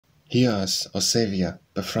Hear us, O Saviour,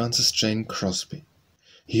 by Francis Jane Crosby.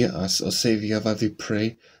 Hear us, O Saviour, while we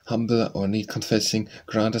pray, humble our need confessing,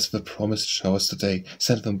 grant us the promised showers today,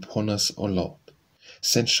 send them upon us, O Lord.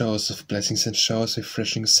 Send showers of blessing, send showers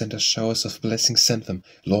refreshing, send us showers of blessing, send them,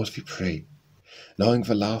 Lord, we pray. Knowing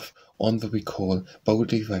the love on that we call,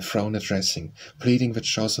 boldly thy throne addressing, pleading that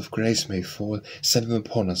showers of grace may fall, send them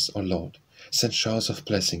upon us, O Lord. Send showers of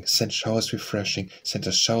blessing, send showers refreshing, send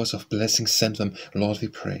us showers of blessing, send them, Lord, we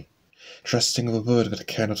pray. Trusting the word that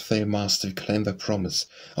cannot fail, Master, we claim thy promise.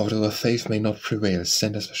 Although our faith may not prevail,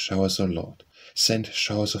 send us the showers, O Lord. Send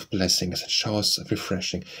showers of blessing, send showers of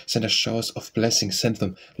refreshing, send us showers of blessing, send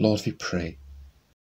them, Lord, we pray.